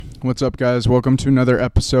What's up, guys? Welcome to another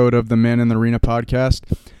episode of the Man in the Arena podcast.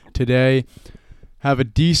 Today, have a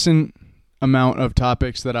decent amount of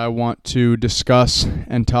topics that I want to discuss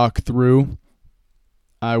and talk through.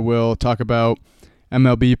 I will talk about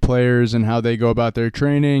MLB players and how they go about their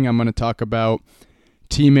training. I'm going to talk about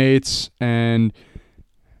teammates and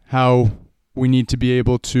how we need to be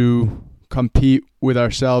able to compete with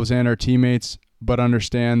ourselves and our teammates, but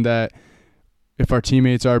understand that if our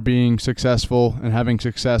teammates are being successful and having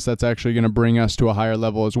success, that's actually going to bring us to a higher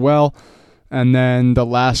level as well. And then the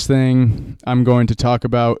last thing I'm going to talk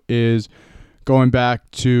about is going back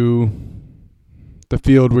to the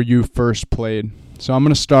field where you first played. So I'm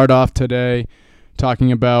going to start off today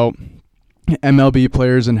talking about MLB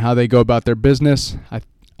players and how they go about their business.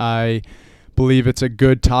 I believe it's a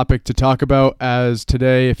good topic to talk about, as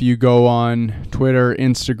today, if you go on Twitter,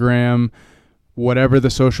 Instagram, whatever the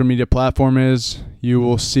social media platform is, you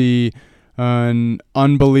will see an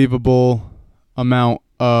unbelievable amount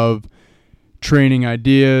of training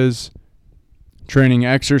ideas, training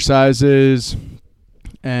exercises,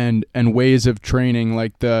 and ways of training,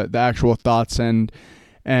 like the actual thoughts and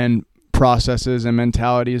processes and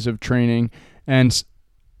mentalities of training. And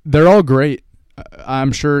they're all great.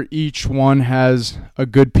 I'm sure each one has a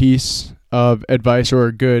good piece of advice or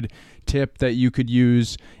a good tip that you could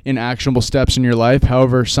use in actionable steps in your life.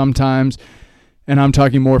 However, sometimes, and I'm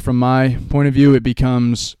talking more from my point of view, I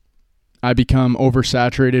become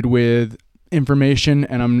oversaturated with information,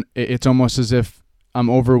 and it's almost as if I'm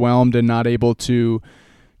overwhelmed and not able to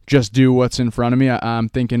just do what's in front of me. I'm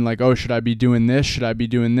thinking like, oh, should I be doing this? Should I be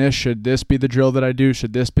doing this? Should this be the drill that I do?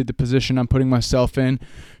 Should this be the position I'm putting myself in?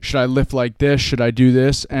 Should I lift like this? Should I do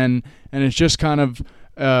this? And it's just kind of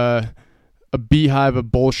a beehive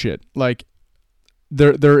of bullshit. Like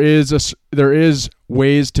there is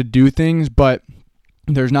ways to do things, but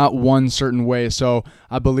there's not one certain way. So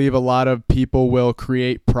I believe a lot of people will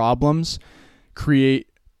create problems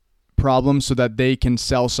so that they can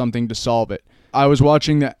sell something to solve it. I was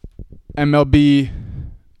watching the MLB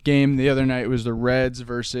game the other night. It was the Reds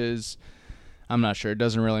versus, I'm not sure, it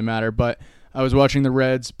doesn't really matter, but I was watching the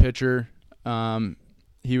Reds pitcher.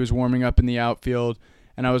 He was warming up in the outfield,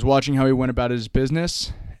 and I was watching how he went about his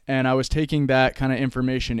business, and I was taking that kind of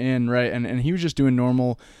information in, right? And he was just doing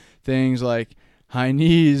normal things like high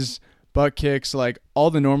knees, butt kicks, like all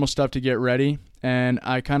the normal stuff to get ready. And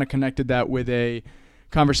I kind of connected that with a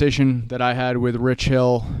conversation that I had with Rich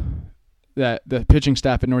Hill, that the pitching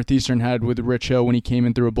staff at Northeastern had with Rich Hill when he came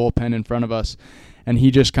in through a bullpen in front of us. And he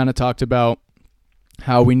just kind of talked about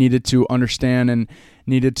how we needed to understand and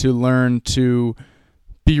needed to learn to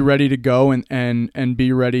be ready to go and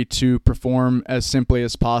be ready to perform as simply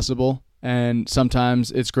as possible. And sometimes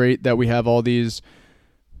it's great that we have all these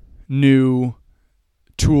new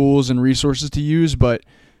tools and resources to use, but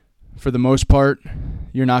for the most part,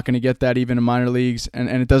 you're not going to get that even in minor leagues. And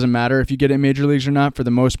it doesn't matter if you get it in major leagues or not. For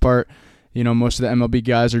the most part, most of the MLB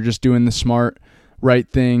guys are just doing the smart, right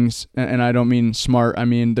things. And I don't mean smart. I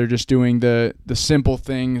mean, they're just doing the simple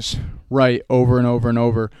things right over and over and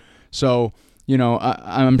over. So,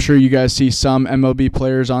 I'm sure you guys see some MLB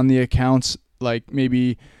players on the accounts, like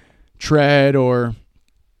maybe Tread or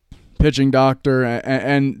Pitching Doctor,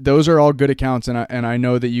 and those are all good accounts. And I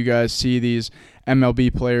know that you guys see these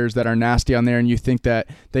MLB players that are nasty on there, and you think that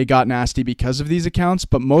they got nasty because of these accounts,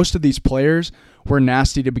 but most of these players were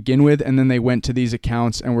nasty to begin with, and then they went to these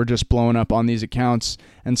accounts and were just blowing up on these accounts.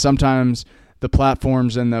 And sometimes the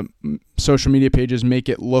platforms and the social media pages make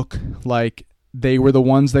it look like they were the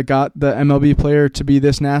ones that got the MLB player to be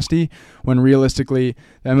this nasty, when realistically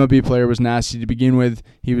the MLB player was nasty to begin with.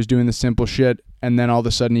 He was doing the simple shit, and then all of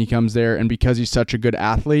a sudden he comes there, and because he's such a good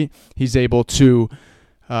athlete, he's able to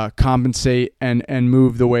compensate and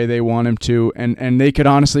move the way they want him to. And they could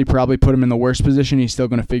honestly probably put him in the worst position. He's still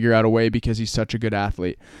going to figure out a way because he's such a good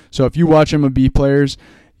athlete. So if you watch MLB players,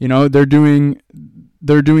 they're doing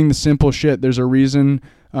the simple shit. There's a reason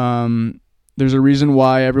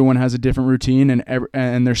why everyone has a different routine,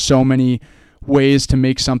 and there's so many ways to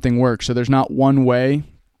make something work. So there's not one way,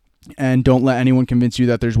 and don't let anyone convince you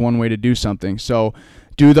that there's one way to do something. So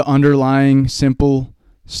do the underlying simple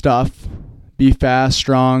stuff. Be fast,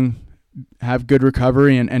 strong, have good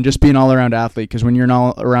recovery, and just be an all-around athlete. Because when you're an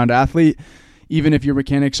all-around athlete, even if your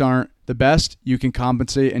mechanics aren't the best, you can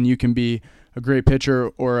compensate and you can be a great pitcher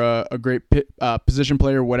or a great position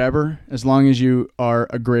player, whatever, as long as you are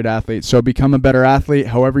a great athlete. So become a better athlete,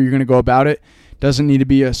 however you're going to go about it. Doesn't need to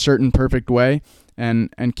be a certain perfect way,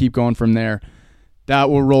 and keep going from there.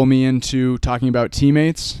 That will roll me into talking about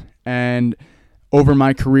teammates. And over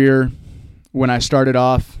my career, when I started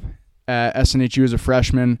off at SNHU as a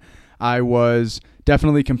freshman, I was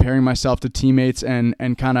definitely comparing myself to teammates and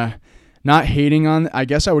kind of not hating on, I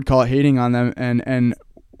guess I would call it hating on them, and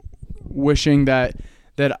wishing that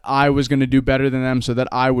I was going to do better than them so that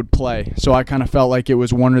I would play. So I kind of felt like it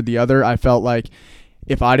was one or the other. I felt like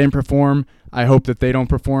if I didn't perform, I hope that they don't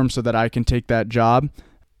perform so that I can take that job.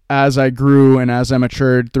 As I grew and as I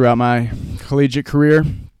matured throughout my collegiate career,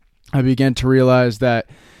 I began to realize that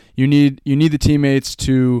you need the teammates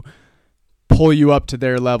to pull you up to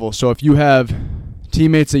their level. So if you have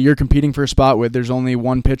teammates that you're competing for a spot with, there's only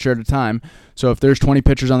one pitcher at a time. So if there's 20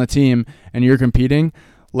 pitchers on the team and you're competing,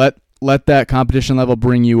 let that competition level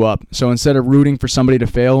bring you up. So instead of rooting for somebody to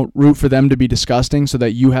fail, root for them to be disgusting so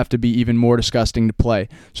that you have to be even more disgusting to play.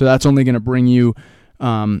 So that's only going to bring you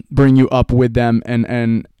up with them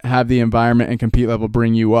and have the environment and compete level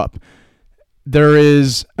bring you up. There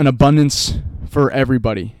is an abundance for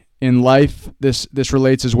everybody. In life, this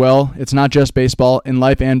relates as well. It's not just baseball. In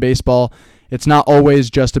life and baseball, it's not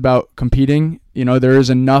always just about competing. There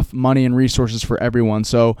is enough money and resources for everyone.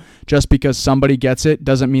 So just because somebody gets it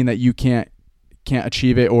doesn't mean that you can't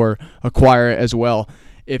achieve it or acquire it as well.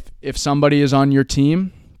 If somebody is on your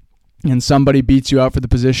team and somebody beats you out for the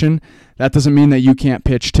position, that doesn't mean that you can't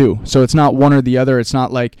pitch too. So it's not one or the other. It's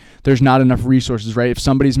not like there's not enough resources, right? If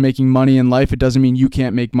somebody's making money in life, it doesn't mean you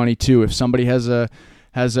can't make money too. If somebody has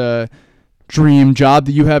a dream job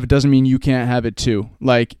that you have, it doesn't mean you can't have it too.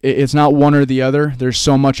 Like, it's not one or the other. There's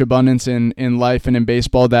so much abundance in life and in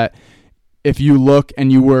baseball that if you look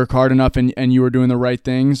and you work hard enough and you are doing the right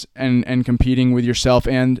things and competing with yourself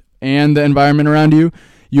and the environment around you,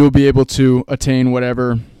 you'll be able to attain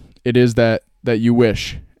whatever it is that you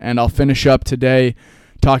wish. And I'll finish up today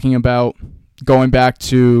talking about going back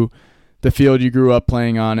to the field you grew up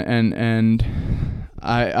playing on. And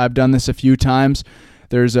I've done this a few times.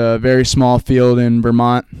 There's a very small field in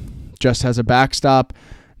Vermont, just has a backstop,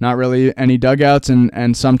 not really any dugouts,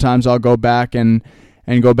 and sometimes I'll go back and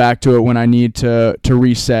go back to it when I need to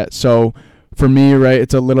reset. So for me, right,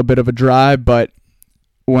 it's a little bit of a drive, but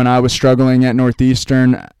when I was struggling at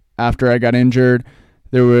Northeastern after I got injured,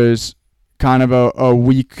 there was kind of a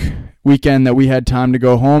weekend that we had time to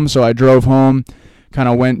go home, so I drove home, kind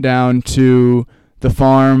of went down to the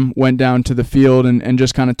farm, went down to the field, and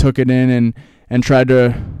just kind of took it in and tried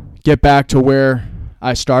to get back to where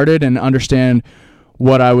I started and understand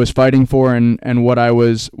what I was fighting for and what I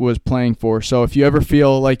was playing for. So if you ever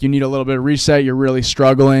feel like you need a little bit of reset, you're really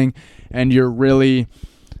struggling, and you're really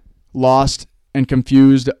lost and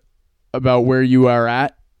confused about where you are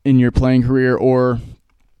at in your playing career or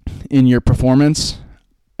in your performance,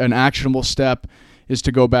 an actionable step is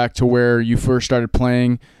to go back to where you first started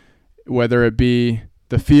playing, whether it be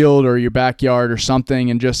the field or your backyard or something,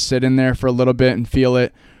 and just sit in there for a little bit and feel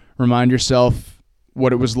it. Remind yourself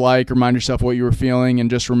what it was like, remind yourself what you were feeling, and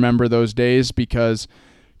just remember those days, because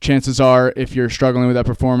chances are if you're struggling with that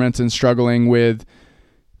performance and struggling with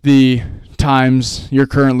the times you're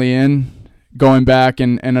currently in, going back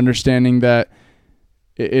and understanding that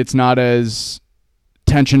it's not as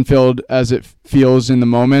tension-filled as it feels in the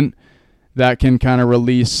moment, that can kind of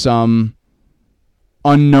release some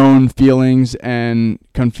unknown feelings and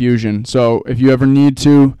confusion. So if you ever need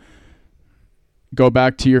to, go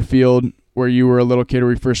back to your field where you were a little kid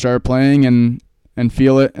where you first started playing and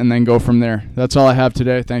feel it, and then go from there. That's all I have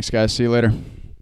today. Thanks, guys. See you later.